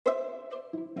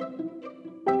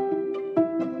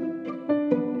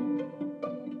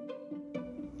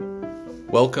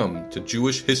Welcome to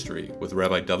Jewish History with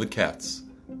Rabbi David Katz,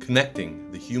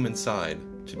 connecting the human side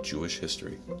to Jewish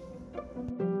history.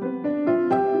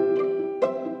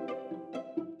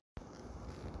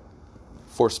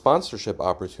 For sponsorship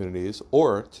opportunities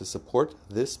or to support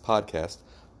this podcast,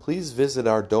 please visit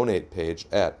our donate page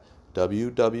at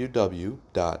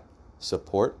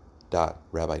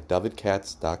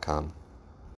www.support.rabbidavidkatz.com.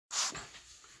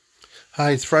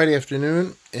 Hi, it's Friday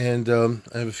afternoon, and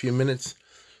I have a few minutes,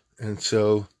 and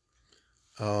so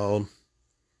I'll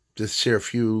just share a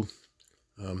few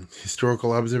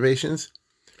historical observations,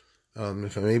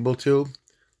 if I'm able to.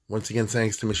 Once again,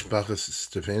 thanks to Mishpachas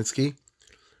Stefanski.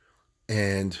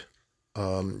 And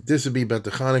this would be about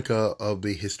the Hanukkah of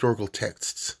the historical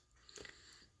texts,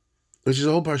 which is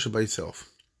a whole parsha by itself.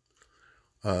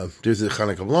 There's the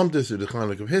Hanukkah of Lamdas, there's the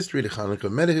Hanukkah of history, the Hanukkah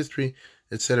of meta-history,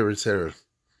 etc., etc.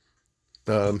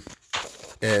 And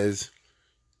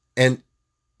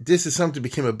this is something that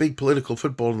became a big political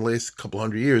football in the last couple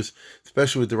hundred years,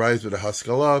 especially with the rise of the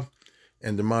Haskalah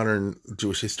and the modern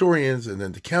Jewish historians, and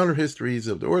then the counter histories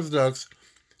of the Orthodox,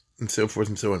 and so forth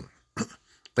and so on.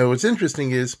 Now, what's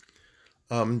interesting is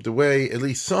the way at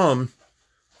least some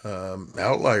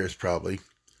outliers probably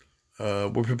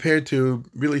were prepared to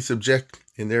really subject,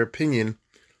 in their opinion,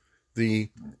 their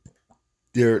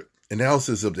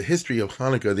analysis of the history of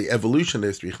Hanukkah, the evolution of the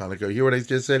history of Hanukkah. You hear what I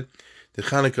just said? The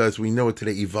Hanukkah, as we know it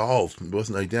today, evolved. It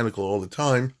wasn't identical all the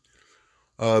time,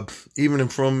 even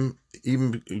from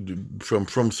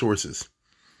sources.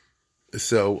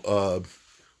 So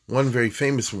one very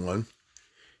famous one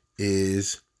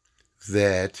is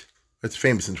that it's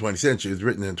famous in the 20th century. It's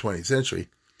written in the 20th century.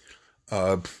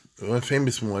 One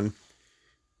famous one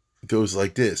goes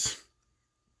like this,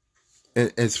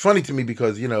 and it's funny to me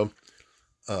because there's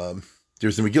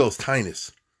the Megillus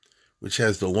Tainus, which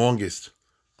has the longest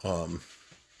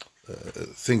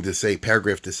thing to say,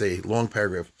 long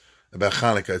paragraph about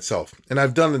Hanukkah itself. And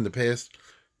I've done it in the past,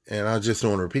 and I just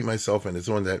don't want to repeat myself. And it's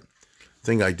on that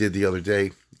thing I did the other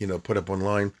day, put up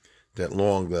online, that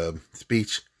long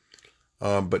speech.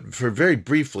 But for very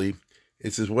briefly,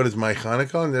 it says, what is my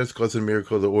Hanukkah? And that's because of the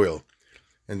miracle of the oil.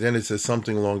 And then it says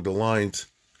something along the lines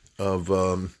of,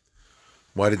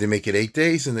 why did they make it 8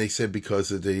 days? And they said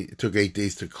because it took 8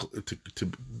 days to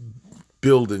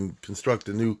build and construct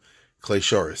a new clay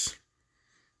sharis.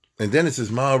 And then it says,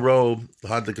 Ma'aro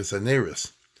Hadlikas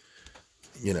Haneris.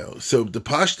 So the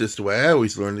Pashtus, the way I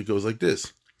always learned, it goes like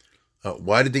this.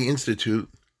 Why did they institute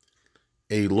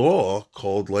a law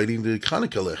called lighting the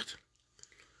Hanukkah licht?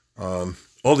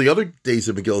 All the other days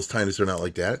of Megillus Tainus are not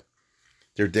like that.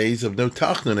 They're days of no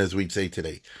tachnun, as we'd say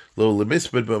today. Lo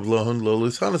lemisbed, but lohun lo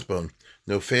lishanasbon.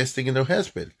 No fasting and no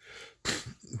hesped.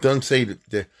 Don't say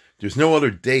that there's no other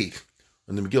date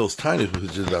on the Megillus Tainus,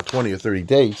 which is about 20 or 30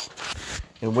 days,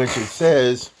 in which it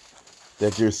says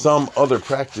that there's some other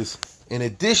practice in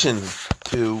addition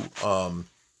to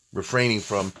refraining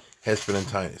from hesped and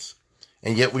Tainus.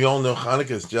 And yet we all know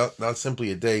Hanukkah is not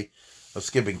simply a day of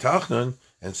skipping tachnun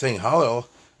and saying Hallel.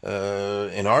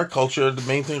 In our culture, the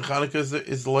main thing in Hanukkah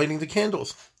is lighting the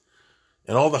candles,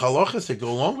 and all the halachas that go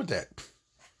along with that.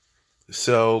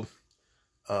 So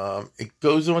it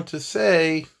goes on to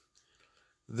say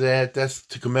that that's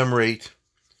to commemorate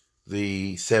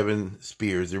the 7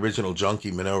 spears, the original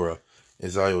junkie menorah,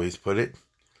 as I always put it,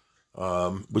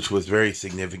 which was very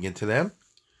significant to them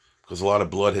because a lot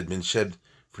of blood had been shed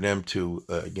for them to,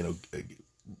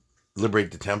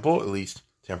 liberate the temple, at least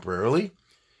temporarily.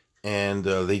 And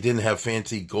they didn't have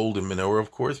fancy golden menorah, of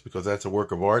course, because that's a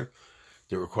work of art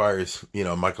that requires,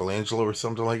 Michelangelo or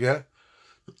something like that.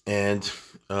 And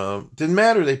didn't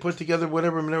matter. They put together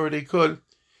whatever menorah they could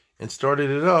and started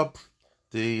it up,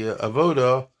 the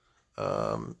avoda.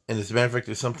 And as a matter of fact,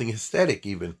 there's something aesthetic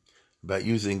even about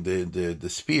using the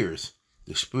spears,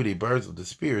 the spudi bars of the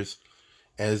spears,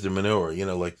 as the menorah.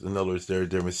 Like in other words, they're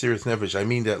Mesiras Nefesh. I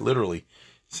mean that literally,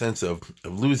 sense of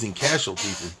losing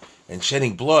casualties and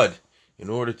shedding blood in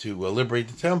order to liberate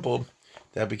the temple.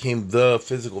 That became the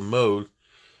physical mode,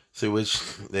 so which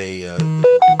they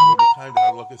time to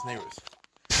Hadlakas Neiros,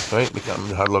 right? Become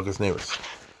Hadlakas Neiros.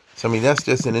 So that's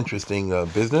just an interesting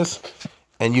business,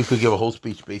 and you could give a whole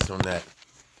speech based on that.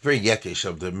 Very Yekish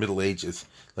of the Middle Ages,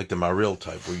 like the Maril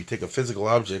type, where you take a physical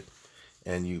object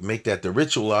and you make that the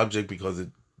ritual object because it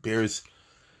bears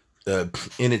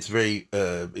in its very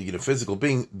physical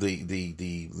being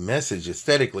the message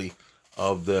aesthetically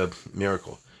of the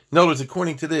miracle. In other words,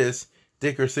 according to this,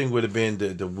 Dicker thing would have been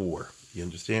the war. You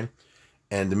understand?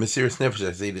 And the Mesiras Nefesh,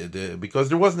 I say, because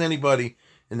there wasn't anybody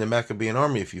in the Maccabean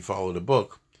army, if you follow the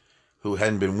book, who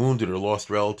hadn't been wounded or lost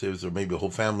relatives, or maybe whole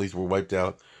families were wiped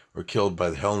out or killed by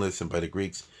the Hellenists and by the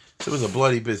Greeks. So it was a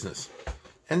bloody business.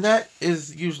 And that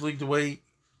is usually the way,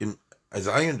 as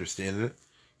I understand it,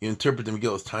 you interpret the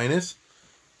Megillas Taanis,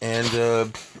 and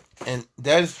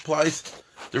that applies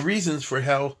the reasons for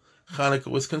how Hanukkah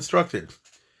was constructed.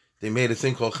 They made a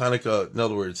thing called Hanukkah, in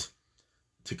other words,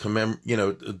 to commemorate,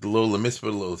 the Lol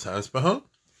Mitzvah, Lol Hanukkah,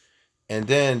 and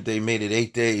then they made it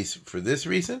 8 days for this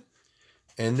reason,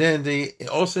 and then they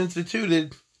also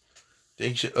instituted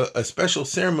a special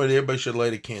ceremony. Everybody should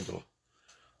light a candle.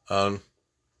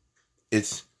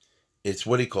 It's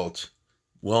what he called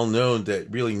well known that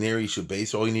really Neri should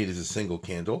base. All you need is a single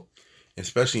candle,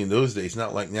 especially in those days.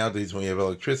 Not like nowadays when you have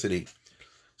electricity.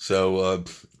 So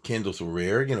candles were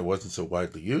rare. It wasn't so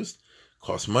widely used.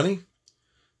 Cost money.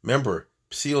 Remember,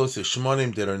 psilos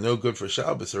shmonim that are no good for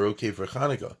Shabbos are okay for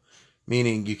Hanukkah.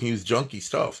 Meaning you can use junky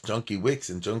stuff, junky wicks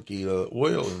and junky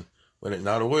oil, and when it's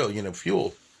not oil,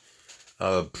 fuel.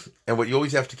 And what you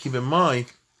always have to keep in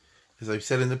mind, as I've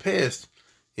said in the past,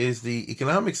 is the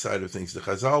economic side of things. The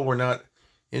Chazal were not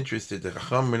interested, the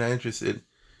Chacham were not interested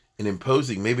in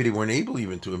imposing, maybe they weren't able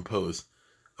even to impose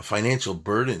a financial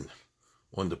burden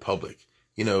on the public.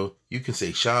 You can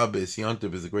say Shabbos, Yom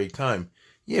Tov is a great time.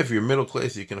 Yeah, if you're middle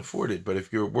class, you can afford it. But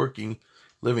if you're working,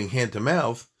 living hand to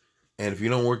mouth, and if you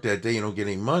don't work that day, you don't get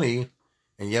any money,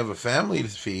 and you have a family to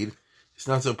feed, it's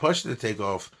not so push to take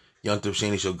off Yom Tov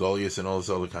Sheni Shel Goliath and all this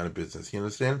other kind of business. You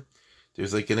understand?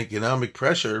 There's like an economic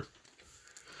pressure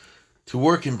to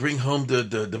work and bring home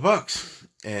the bucks,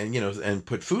 and and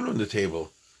put food on the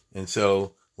table. And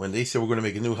so when they said we're going to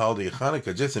make a new holiday of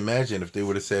Hanukkah, just imagine if they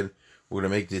would have said we're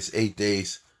going to make this 8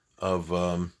 days of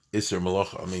Isser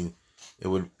Malacha. I mean, it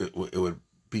would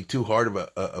be too hard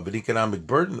of an economic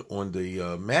burden on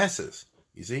the masses.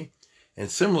 You see, and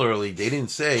similarly, they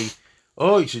didn't say,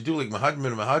 oh, you should do like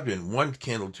Mahadmin, 1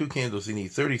 candle, 2 candles. You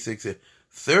need 36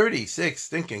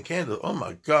 stinking candles. Oh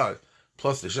my God!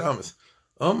 Plus the shamas.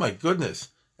 Oh my goodness,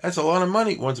 that's a lot of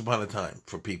money once upon a time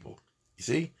for people. You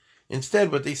see?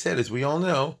 Instead, what they said, as we all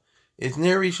know, is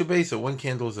Neri Shabesa, 1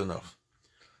 candle is enough.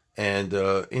 And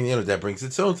that brings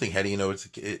its own thing. How do you know it's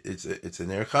a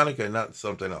Ner Hanukkah and not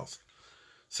something else?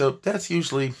 So that's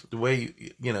usually the way,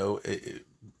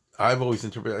 I've always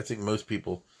interpreted. I think most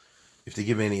people, if they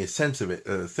give any sense of it,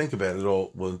 think about it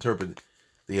all, will interpret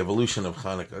the evolution of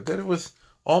Hanukkah, that it was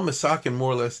all Masakin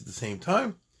more or less at the same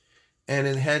time. And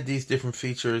it had these different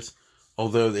features,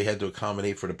 although they had to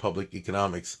accommodate for the public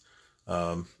economics,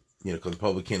 because the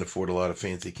public can't afford a lot of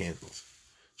fancy candles.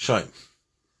 Shine.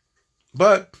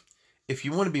 But if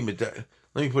you want to be, let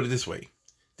me put it this way.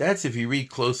 That's if you read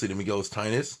closely to Megillas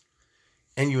Taanis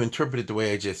and you interpret it the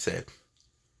way I just said.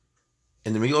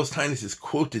 And the Megillas Taanis is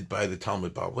quoted by the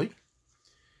Talmud Bavli,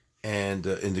 and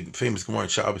in the famous Gemara in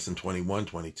Shabbos in 21,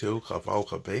 22, Chaf Al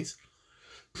Chaf Beis.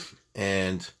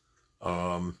 And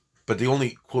but they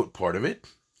only quote part of it,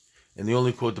 and they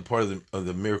only quote the part of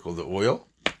the miracle of the oil.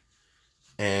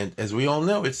 And as we all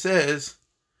know, it says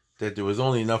that there was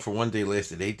only enough for 1 day,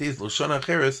 lasted 8 days. L'shon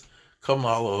acheres kam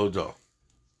l'hala hodah.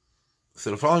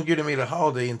 So the following year they made a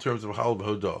holiday in terms of Hal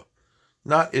B'Hodah,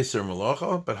 not Isser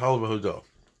Malacha, but Hal B'Hodah.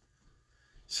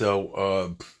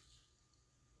 So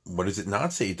what does it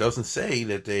not say? It doesn't say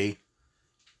that they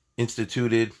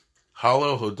instituted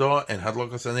Halo Hodah and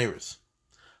Hadlakas Haneros,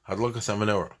 Hadlakas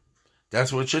HaMenorah.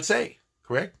 That's what it should say,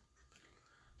 correct?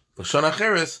 L'shon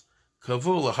acheres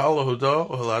kavu l'Halo Hodah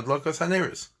or Hadlakas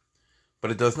Haneros.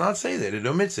 But it does not say that. It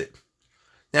omits it.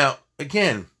 Now,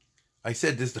 again, I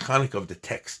said this is the Hanukkah of the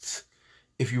texts.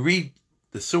 If you read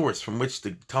the source from which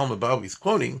the Talmud Bavli is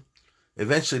quoting,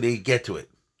 eventually they get to it.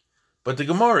 But the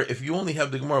Gemara, if you only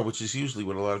have the Gemara, which is usually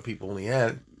what a lot of people only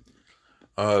had,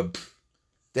 that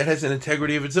has an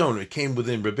integrity of its own. It came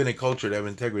within rabbinic culture to have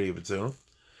an integrity of its own.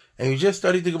 And you just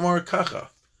studied the Gemara Kacha.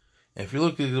 And if you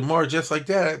look at the Gemara just like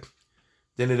that,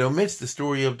 then it omits the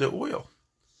story of the oil.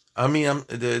 I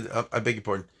beg your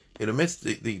pardon. It omits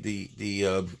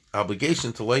the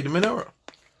obligation to light a menorah.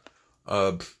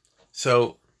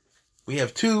 So we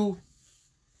have 2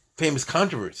 famous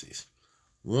controversies.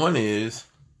 One is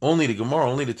only the Gemara,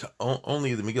 only the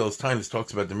Megillas Taanis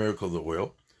talks about the miracle of the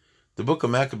oil. The book of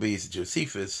Maccabees,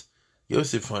 Josephus,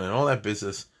 Yosefon, and all that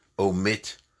business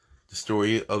omit the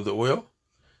story of the oil.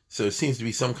 So it seems to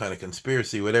be some kind of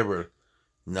conspiracy, whatever,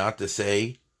 not to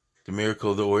say the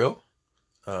miracle of the oil.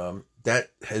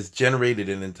 That has generated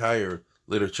an entire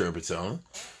literature of its own.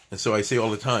 And so I say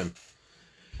all the time,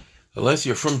 unless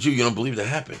you're from Jew, you don't believe that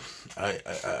happened.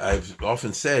 I've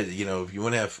often said, if you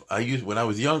want to have, when I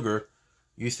was younger,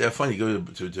 you used to have fun. You go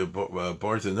to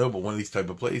Barnes and Noble, one of these type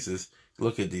of places,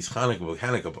 look at these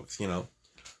Hanukkah books,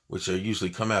 which usually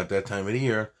come out that time of the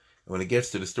year. And when it gets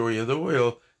to the story of the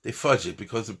oil, they fudge it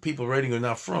because the people writing are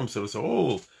not from. So they say,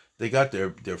 oh, they got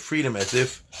their freedom as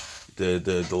if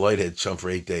the light had shone for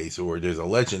 8 days, or there's a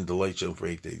legend the light shone for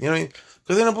 8 days. You know what I mean?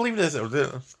 Because they don't believe this.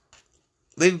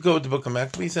 They go with the Book of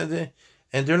Maccabees and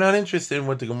they're not interested in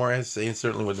what the Gemara has to say, and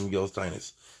certainly what the Megillas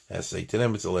Taanis has to say. To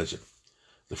them, it's a legend.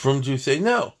 The Frum Jews say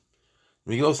no.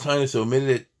 The Megillas Taanis omitted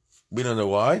it. We don't know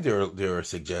why. There are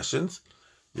suggestions.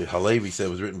 The Halevi said it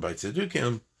was written by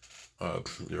Tzedukim.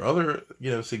 There are other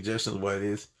suggestions why it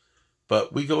is,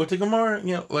 but we go with the Gemara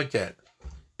like that.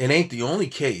 It ain't the only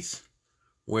case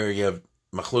where you have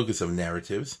machlokas of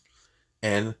narratives,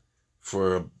 and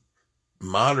for a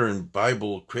modern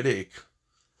Bible critic,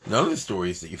 none of the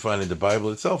stories that you find in the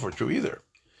Bible itself are true either.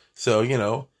 So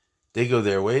they go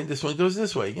their way, and this one goes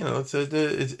this way.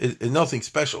 It's nothing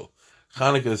special.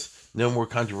 Hanukkah's no more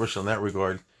controversial in that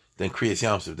regard than Kriyas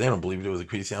Yamsuf. They don't believe there was a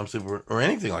Kriyas Yamsuf or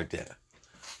anything like that.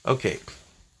 Okay,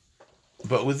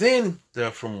 but within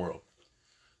the From world,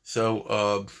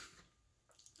 so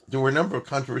there were a number of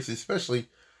controversies, especially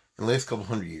in the last couple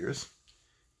hundred years,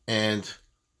 and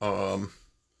I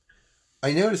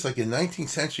noticed, like in 19th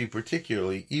century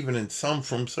particularly, even in some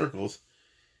From circles,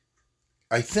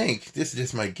 I think, this is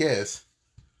just my guess,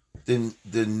 the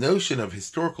notion of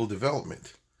historical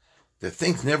development, that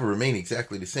things never remain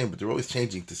exactly the same, but they're always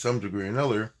changing to some degree or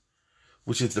another,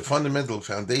 which is the fundamental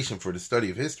foundation for the study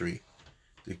of history.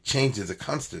 The change is a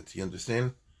constant, you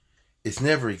understand? It's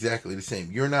never exactly the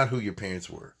same. You're not who your parents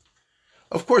were.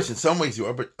 Of course, in some ways you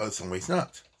are, but in some ways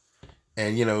not.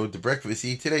 And, the breakfast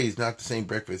you eat today is not the same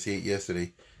breakfast you ate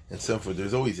yesterday, and so forth.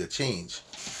 There's always a change.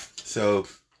 So,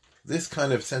 this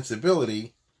kind of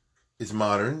sensibility is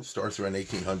modern, starts around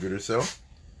 1800 or so,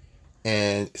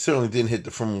 and certainly didn't hit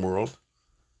the From world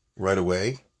right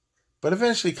away, but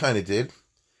eventually kind of did.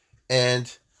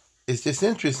 And it's just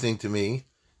interesting to me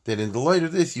that in the light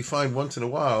of this, you find once in a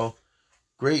while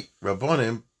great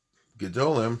Rabbonim,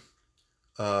 Gedolim,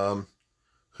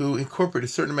 who incorporate a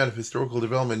certain amount of historical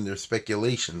development in their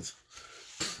speculations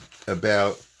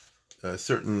about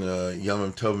certain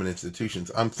Yom Tovim institutions.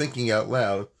 I'm thinking out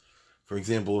loud. For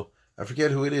example, I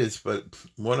forget who it is, but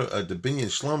one of the Binyan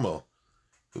Shlomo,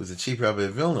 who was the chief rabbi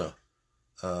of Vilna,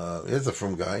 is a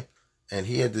From guy, and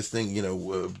he had this thing,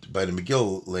 by the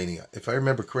Megillah laning. If I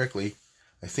remember correctly,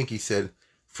 I think he said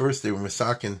first they were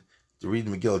masakin to read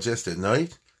the Megillah just at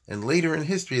night, and later in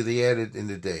history they added in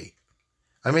the day.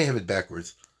 I may have it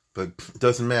backwards, but it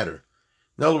doesn't matter.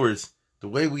 In other words, the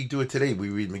way we do it today, we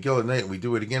read Megillah at night and we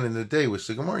do it again in the day, which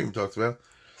the Gemara even talks about,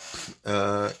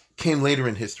 came later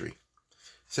in history.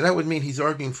 So that would mean he's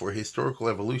arguing for a historical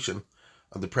evolution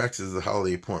of the practices of the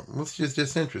holiday of Purim, which is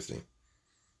just interesting.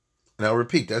 And I'll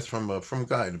repeat, that's from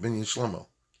Guy, the Binyan Shlomo.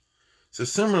 So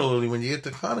similarly, when you get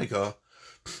to Hanukkah,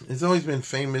 it's always been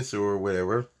famous or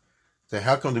whatever, that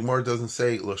how come the Gemara doesn't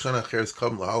say, Loshana Cheres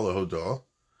Kam Lahala Hodah?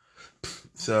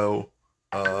 So,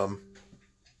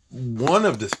 one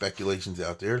of the speculations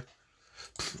out there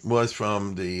was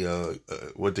from the,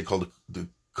 what they call the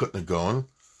Kutna Gaon,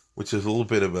 which is a little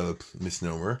bit of a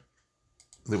misnomer.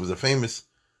 There was a famous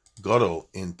Gadol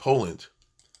in Poland,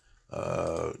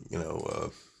 what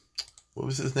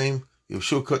was his name?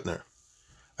 Yoshua Kutner.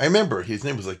 I remember his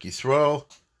name was like Yisrael,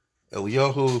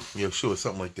 Eliyahu, Yoshua,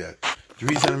 something like that. The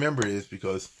reason I remember it is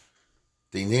because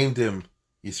they named him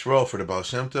Yisrael for the Baal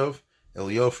Shem Tov,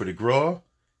 Eliyahu for the Gra,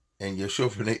 and Yoshua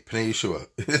for Pnei Yeshua.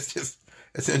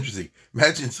 It's interesting.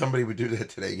 Imagine somebody would do that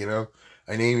today,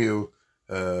 I name you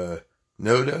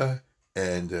Noda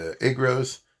and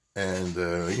Igros and,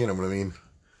 you know what I mean,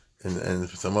 and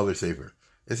some other saver.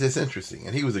 It's just interesting.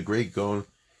 And he was a great Gaon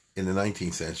in the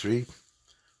 19th century.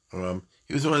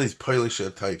 He was one of these Polish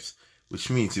types, which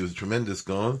means he was a tremendous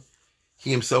Gaon.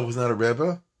 He himself was not a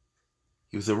Rebbe.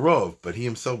 He was a Rov, but he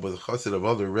himself was a chassid of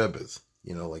other Rebbes,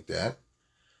 like that.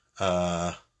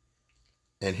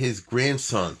 And his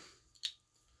grandson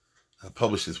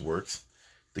published his works.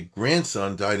 The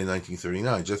grandson died in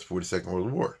 1939, just before the Second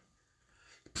World War.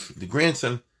 The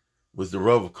grandson was the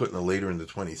Rav of Kutna later in the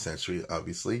 20th century,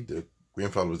 obviously. The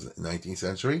grandfather was in the 19th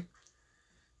century.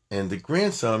 And the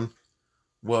grandson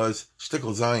was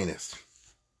shtickle Zionist.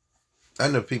 I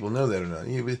don't know if people know that or not.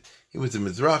 He was a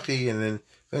Mizrahi, and then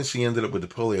eventually ended up with the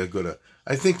Poli Aguda.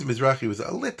 I think the Mizrahi was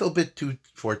a little bit too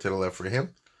far to the left for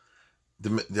him.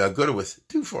 The Aguda was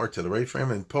too far to the right for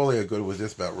him, and Poli Aguda was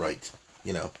just about right,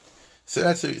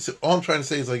 So so all I'm trying to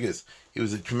say is like this. He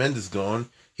was a tremendous Gaon.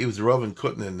 He was a Rav in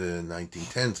Kutna in the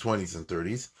 1910s, 20s, and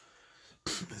 30s.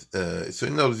 So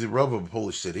he was a Rav of a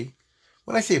Polish city.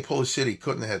 When I say a Polish city,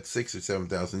 Kutna had 6,000 or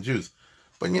 7,000 Jews.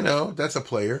 But, that's a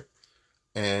player.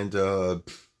 And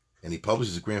and he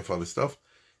published his grandfather's stuff.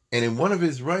 And in one of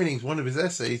his writings, one of his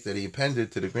essays that he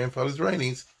appended to the grandfather's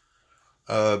writings,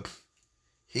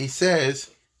 he says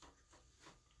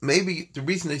maybe the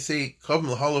reason they say kavam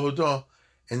l'hala hodah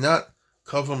and not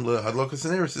kavam l'hadlokas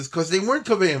haneros is because they weren't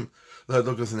kavim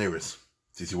l'hadlokas haneros.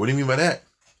 So you say, what do you mean by that?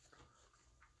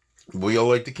 We all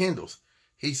light the candles.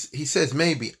 He says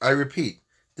maybe. I repeat,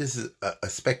 this is a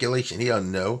speculation. He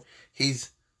doesn't know. He's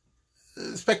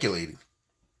speculating.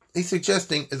 He's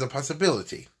suggesting as a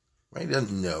possibility, right? He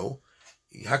doesn't know.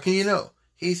 How can you know?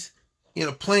 He's,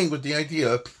 playing with the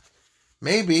idea of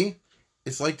maybe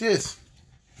it's like this,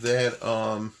 that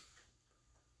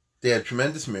they had a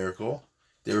tremendous miracle.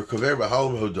 They were kover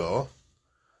b'halav hodah,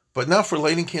 but not for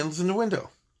lighting candles in the window.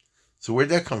 So where'd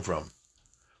that come from?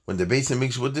 When the Beis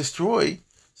Hamikdash was destroyed,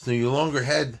 so you no longer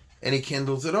had any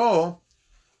candles at all,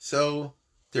 so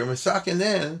they're masakin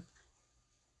then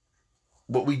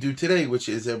what we do today, which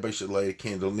is everybody should light a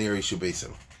candle near Yishu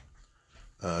Beisim.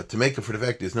 To make up for the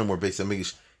fact there's no more Beis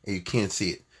Hamikdash and you can't see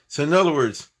it. So in other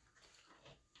words,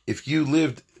 if you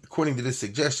lived, according to this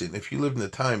suggestion, if you lived in the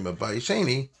time of Bayis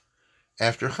Sheni,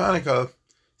 after Hanukkah,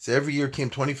 so every year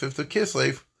came 25th of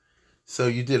Kislev, so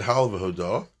you did Halav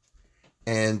Hodah,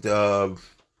 and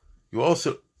you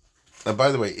also,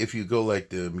 by the way, if you go like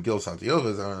the Megillah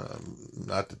Santiago,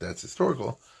 not that that's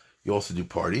historical, you also do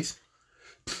parties.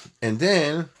 And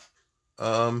then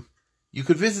you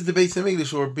could visit the Beis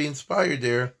Hamikdash or be inspired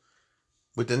there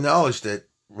with the knowledge that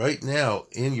right now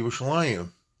in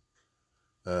Yerushalayim,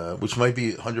 which might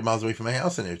be 100 miles away from my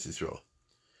house in Eretz Yisrael,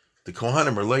 the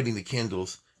Kohanim are lighting the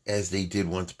candles as they did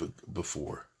once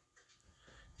before.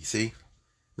 You see?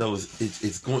 In other words,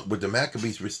 it's going, what the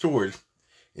Maccabees restored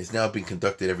is now being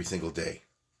conducted every single day.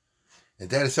 And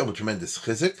that itself a tremendous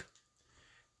chizuk,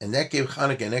 and that gave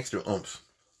Hanukkah an extra oomph.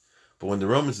 But when the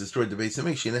Romans destroyed the Beis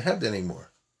Hamikdash, you didn't have that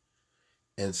anymore.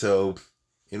 And so,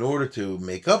 in order to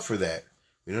make up for that,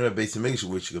 we don't have Beis Hamikdash,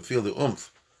 which you can feel the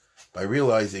oomph by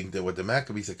realizing that what the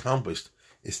Maccabees accomplished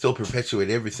is still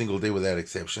perpetuated every single day without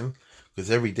exception,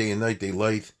 because every day and night they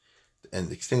light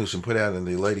and extinguish and put out, and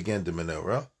they light again the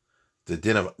menorah, the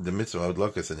din of the mitzvah of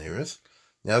Adlokas Haneros.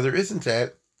 Now there isn't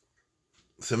that,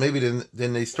 so maybe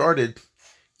then they started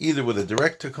either with a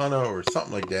direct takana or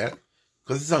something like that,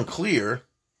 because it's unclear.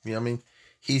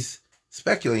 He's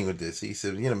speculating with this. He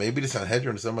said, maybe the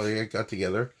Sanhedrin or somebody got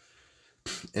together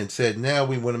and said, now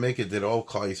we want to make it that all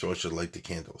Klal Yisrael should light the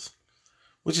candles,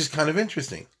 which is kind of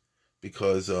interesting,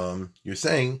 because you're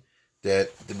saying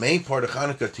that the main part of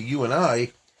Hanukkah to you and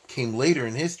I came later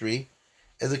in history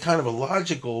as a kind of a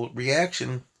logical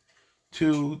reaction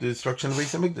to the destruction of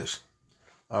Beis Hamikdash.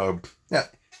 Now,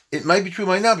 it might be true,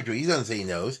 might not be true. He doesn't say he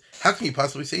knows. How can you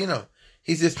possibly say you know?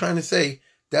 He's just trying to say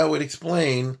that would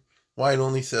explain why it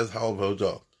only says Halav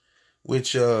Hodah,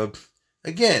 which,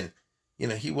 again,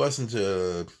 he wasn't,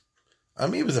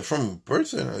 he was a frum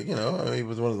person, he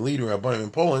was one of the leading Rabbanim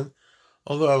in Poland,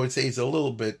 although I would say he's a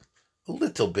little bit on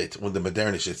the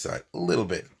modernist side, a little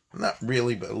bit, not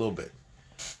really, but a little bit.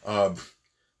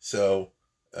 So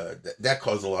that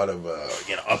caused a lot of,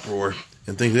 uproar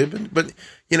and things, but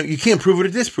you can't prove it or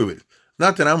disprove it,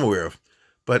 not that I'm aware of,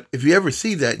 but if you ever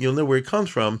see that, you'll know where it comes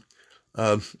from,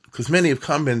 because many have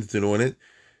commented on it,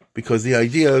 because the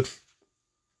idea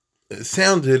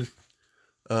sounded,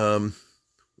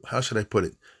 how should I put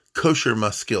it? Kosher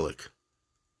maskilic.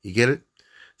 You get it?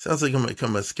 Sounds like a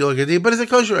maskilic idea, but it's a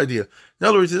kosher idea. In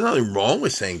other words, there's nothing wrong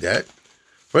with saying that.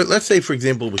 Right? Let's say, for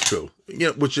example, it was true,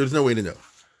 which there's no way to know.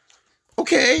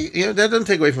 Okay, that doesn't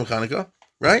take away from Hanukkah,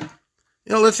 right?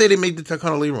 Let's say they made the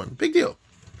Takana Liron. Big deal.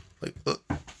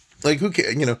 Like who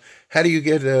cares? How do you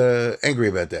get angry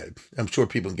about that? I'm sure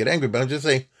people can get angry, but I'm just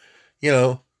saying,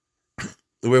 where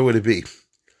would it be?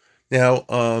 Now,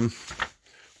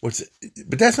 but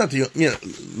that's not the,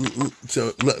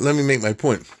 so let me make my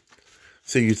point.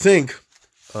 So you think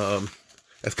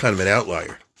that's kind of an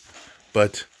outlier,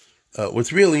 but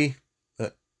what's really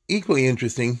equally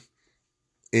interesting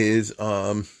is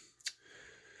you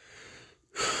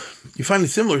find a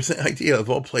similar idea of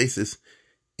all places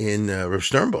in Rav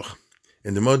Sternbuch,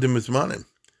 in the Modim Mizmanim.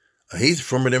 He's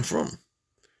from it and from.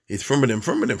 He's from it and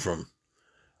from it and from.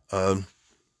 And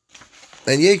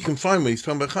yeah, you can find when he's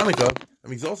talking about Hanukkah,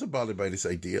 he's also bothered by this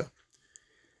idea.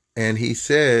 And he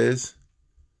says,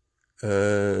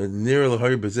 Nir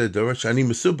Lahari Bazeh Dora, Shani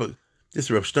Mesubak. This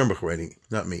is Rav Sternbuch writing,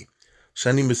 not me.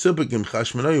 Shani Mesubak im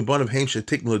Chashmanayu Bon of Haim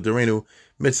Shetikmel Dorenu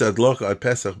Mitzad Locha Ad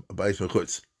Pesach Abayis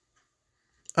Mechutz.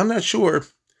 I'm not sure.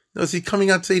 No, is he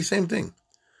coming out to say the same thing?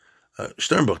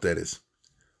 Sternbuch, that is.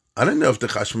 I don't know if the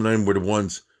Chashmonaim were the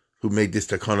ones who made this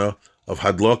takana of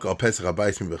Hadlok al Pesach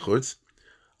Abayis Mechutz.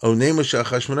 O Nemusha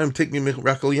Chashmonaim Tikni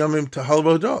Rakal Yamim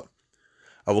Tahalavodah.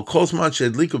 I will call Zman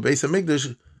Shedliku Beis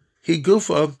Hamikdash He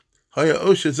Gufa Haya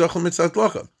Osha Zachal Mitzat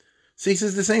Lacha. See, he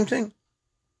says the same thing,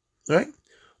 right?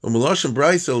 Umulashim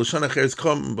Brayso L'Shon Acheres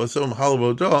Kom Basom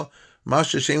Halavodah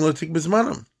Masha Shem Lo Tik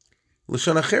Bizmanam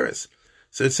L'Shon Acheres.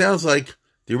 So it sounds like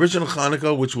the original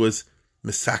Hanukkah, which was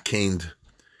Misakened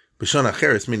B'Shon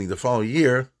Acheres, meaning the following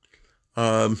year.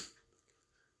 It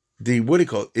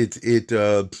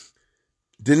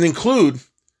didn't include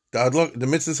the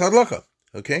mitzvah's hadlaka.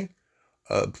 Okay,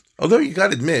 although you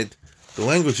got to admit the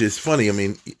language is funny. I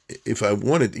mean, if I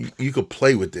wanted, you could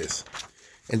play with this,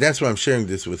 and that's why I'm sharing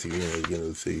this with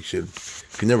you. So you should,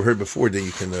 if you never heard before, then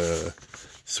you can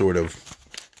sort of,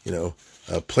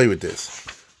 play with this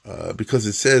because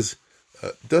it says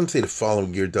doesn't say the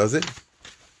following year, does it?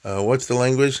 What's the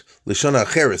language? L'shon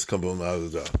acheres kabul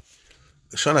ma'adah.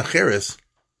 L'shon acheres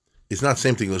is not the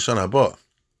same thing l'shon haba.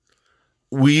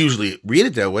 We usually read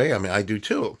it that way. I mean, I do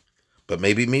too. But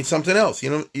maybe it means something else.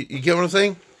 You get what I'm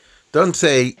saying? Doesn't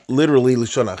say literally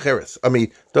l'shon acheres. I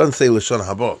mean, doesn't say l'shon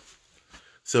haba.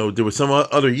 So there was some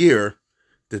other year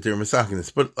that they were misaking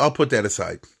this. But I'll put that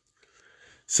aside.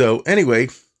 So anyway,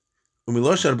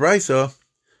 u'miloshan brayso,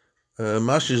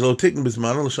 mashish lo tiknu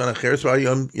bizmano l'shon acheres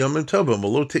v'ayom tobim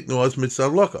lo tiknu az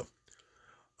mitzad loka.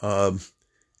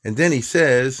 And then he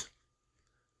says,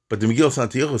 but the Megillah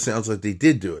Antiochus sounds like they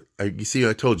did do it. You see,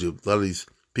 I told you, a lot of these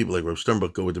people like Rav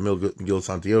Sternbuch go with the Megillah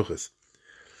Antiochus.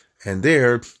 And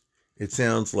there, it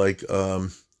sounds like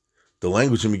the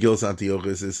language of Megillah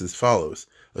Antiochus is as follows,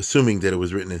 assuming that it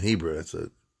was written in Hebrew. That's a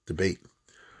debate.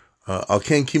 Al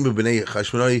ken kimu b'nei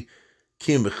Chashmonai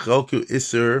kim b'chalku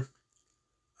iser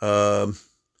la'asa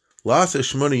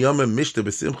shmona yamim mishta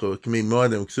b'simcha k'mei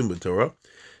mo'adem ksum b'torah,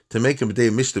 to make him a day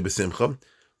mishta b'simcha,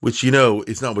 which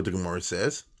is not what the Gemara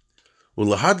says. And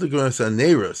to do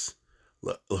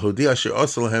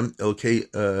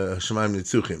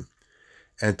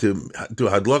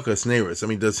hadlakas neiros. I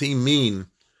mean, does he mean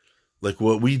like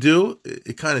what we do?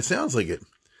 It kind of sounds like it.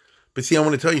 But see, I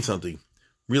want to tell you something.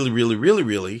 Really, really, really,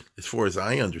 really, as far as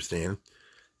I understand,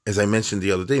 as I mentioned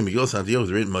the other day, Megillah Antiochus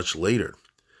was written much later,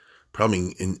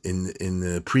 probably in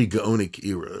the pre-Gaonic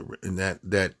era, in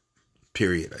that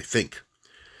period, I think.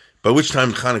 By which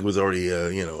time Hanukkah was already, a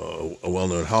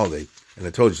well-known holiday. And I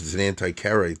told you, it's an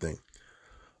anti-Karaite thing.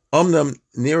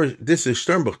 This is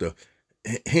Sternbuch, though.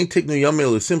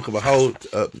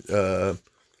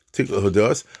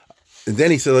 And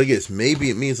then he said like this, maybe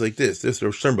it means like this. This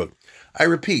is Sternbuch. I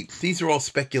repeat, these are all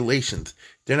speculations.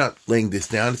 They're not laying this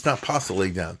down. It's not possible to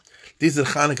lay down. These are the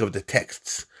Hanukkah of the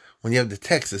texts. When you have the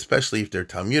texts, especially if they're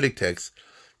Talmudic texts,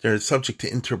 they're subject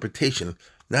to interpretation,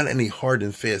 not any hard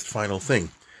and fast final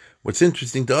thing. What's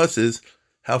interesting to us is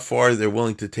how far they're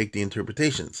willing to take the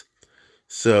interpretations.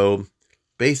 So,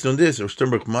 based on this,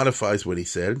 Sternbuch modifies what he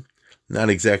said, not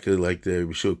exactly like the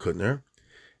Rishon Kutner,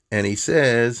 and he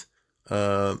says,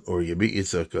 or Yabi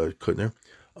Yitzchak Kutner,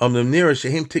 Nira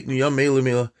Shehem Tiknu Yam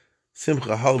Meila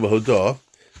Simcha Halva Hodah,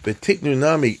 but Tiknu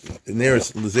Nami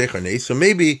Neris L'Zecharnei. So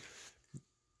maybe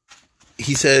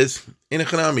he says in a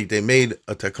Chanami they made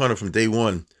a takana from day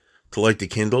one to light the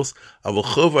candles. Avol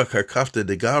karkafta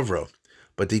de gavro,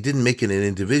 but they didn't make it an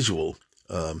individual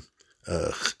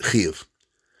chiyuv.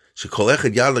 Shekol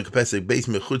echad yad lekapesek beis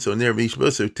mechutz oner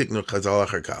v'ishbosu tiknu chazal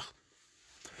achar kach.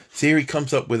 So here he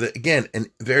comes up with, again, a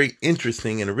very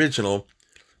interesting and original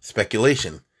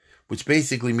speculation, which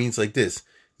basically means like this.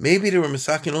 Maybe they were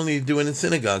masakin only to do it in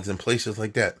synagogues and places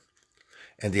like that.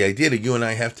 And the idea that you and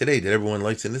I have today, that everyone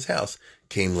lights in his house,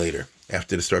 came later,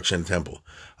 after the destruction of the temple.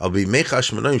 I'll be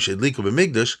mechash manoim shedliko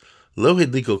b'migdash, lo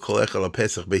hedliko kol echad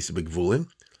al-pesach beis b'gvulin.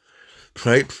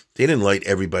 Right? They didn't light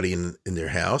everybody in their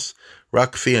house.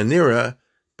 Rak kfiyah nira,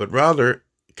 but rather,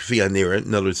 kfiyah nira,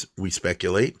 in other words, we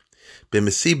speculate,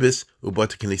 b'mesibis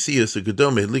ubat knesiyos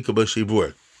u'gadom hedliko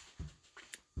b'shivur.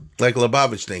 Like a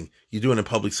Lubavitch thing, you do it in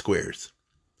public squares.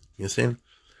 You understand?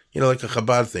 Like a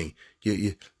Chabad thing.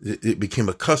 It became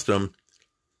a custom,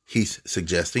 he's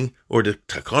suggesting, or the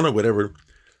takana, whatever,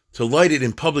 to light it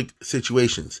in public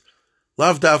situations.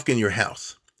 Lav davka in your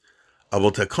house.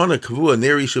 Avol takana kavua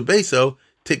neri shabeso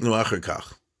tiknu acher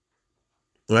kach.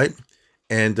 Right?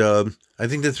 And I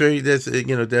think that's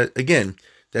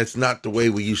not the way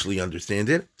we usually understand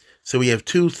it. So we have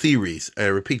two theories. I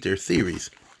repeat, they're theories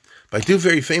by two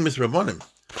very famous Rabbanim,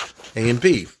 A and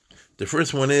B. The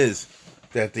first one is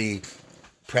that the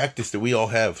practice that we all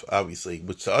have, obviously,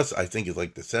 which to us I think is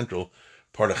like the central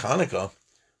part of Hanukkah,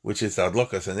 which is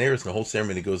Adlokas and Eris, and the whole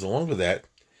ceremony that goes along with that,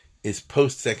 is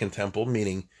post-Second Temple,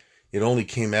 meaning it only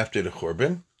came after the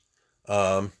Churban.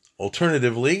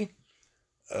 Alternatively,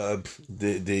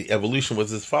 the evolution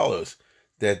was as follows: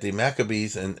 that the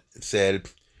Maccabees said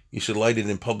you should light it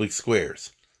in public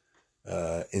squares,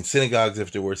 in synagogues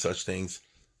if there were such things,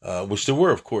 which there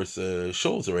were, of course,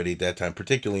 shuls already at that time,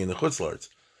 particularly in the Chutzlarts.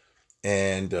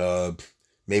 And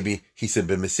maybe he said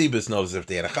b'mesibas knows if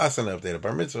they had a chasana, if they had a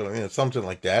bar mitzvah, something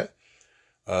like that.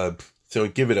 So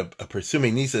give it a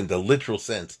presuming nisa in the literal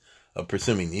sense of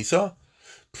presuming nisa.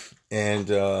 And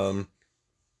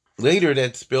later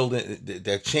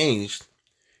that changed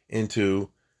into,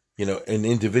 an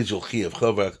individual chi of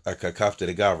chava akakafta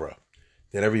de gavra,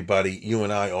 that everybody, you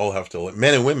and I, all have to,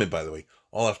 men and women, by the way,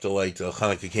 all have to light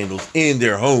Hanukkah candles in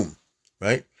their home,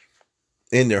 right?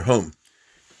 In their home.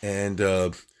 And,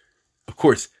 of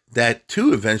course, that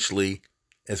too eventually,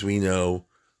 as we know,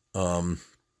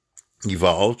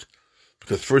 evolved,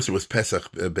 because first it was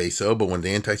Pesach Beso, but when the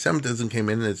anti-Semitism came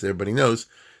in, as everybody knows,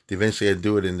 they eventually had to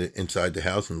do it inside the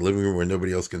house, in the living room where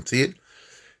nobody else can see it.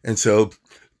 And so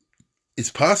it's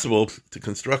possible to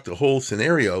construct a whole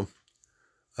scenario,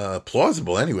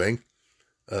 plausible anyway,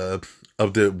 of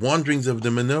the wanderings of the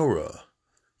menorah.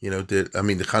 The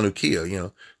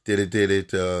Chanukiah, did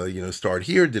it start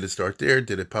here? Did it start there?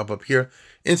 Did it pop up here?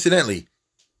 Incidentally,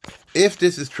 if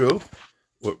this is true,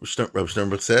 what Rav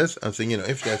Sternberg says, I'm saying,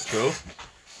 if that's true,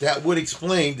 that would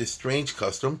explain this strange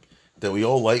custom that we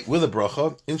all light with a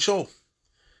bracha in shul.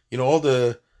 All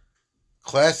the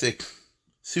classic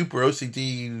super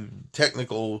OCD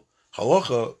technical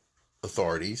halacha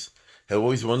authorities have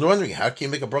always been wondering, how can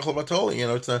you make a bracha batoli?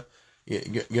 It's not,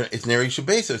 it's neri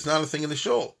shabesa. It's not a thing in the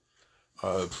shul.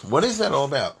 What is that all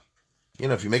about?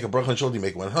 If you make a bracha in shul, you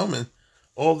make one home, and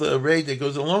all the array that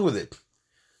goes along with it.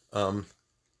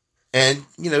 And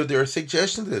there are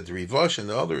suggestions that the Rivash and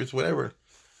the others, whatever.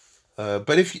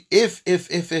 But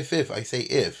if I say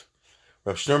if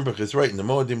Rav Sternberg is right in the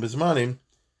Moedim B'Zmanim,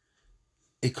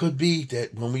 it could be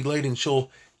that when we light in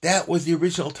shul, that was the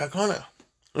original takana,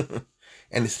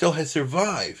 and it still has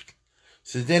survived.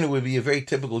 So then it would be a very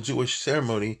typical Jewish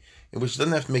ceremony in which it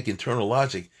doesn't have to make internal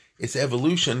logic. It's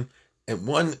evolution, and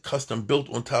one custom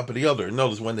built on top of the other.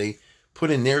 Notice when they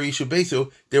put in Neri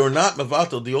Shubesu, they were not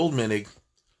mavatal, the old minig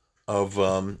of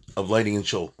lighting in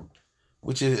shul,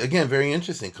 which is again very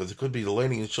interesting because it could be the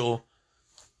lighting in shul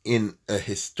in a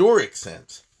historic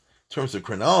sense, in terms of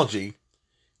chronology,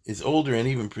 is older and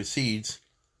even precedes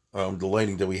the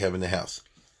lighting that we have in the house.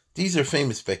 These are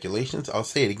famous speculations. I'll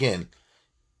say it again.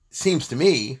 It seems to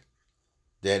me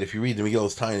that if you read the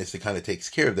Megillas Taanis, it kind of takes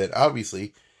care of that.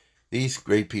 Obviously, these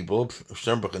great people,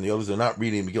 Sternberg and the others, are not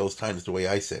reading Megillas Taanis the way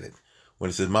I said it.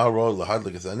 When it says Ma'ro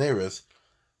lahadlikas aneres,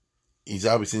 he's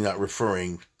obviously not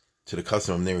referring to the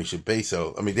custom of Neri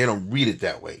Shebeso. They don't read it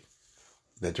that way,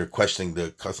 that they're questioning the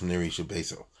custom Neri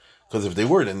Shebeso. Because if they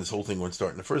were, then this whole thing wouldn't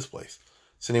start in the first place.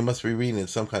 So they must be reading it in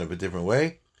some kind of a different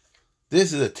way.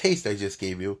 This is a taste I just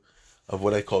gave you of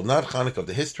what I call not Chanukah of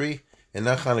the history, and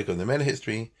not Chanukah of the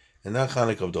meta-history, and not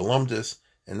Chanukah of the Lumdus,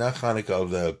 and not Chanukah of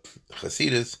the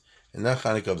Chasidus, and not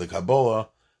Chanukah of the Kabbalah,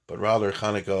 but rather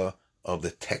Chanukah of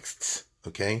the texts,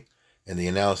 okay? And the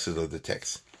analysis of the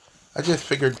texts. I just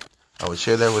figured I would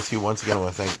share that with you. Once again, I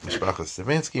want to thank Mishpachas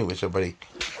Stavinsky and wish everybody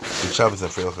good Shabbos and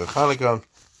Freilich Chanukah.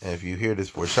 And if you hear this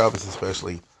for Shabbos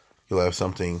especially, you'll have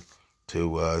something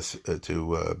to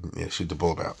shoot the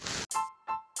bull about.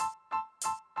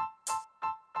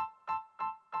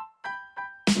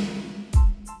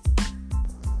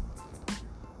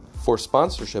 For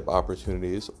sponsorship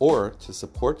opportunities or to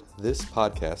support this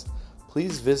podcast,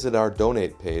 please visit our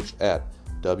donate page at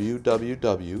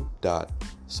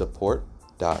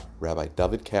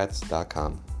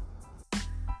www.support.rabbidavidkatz.com.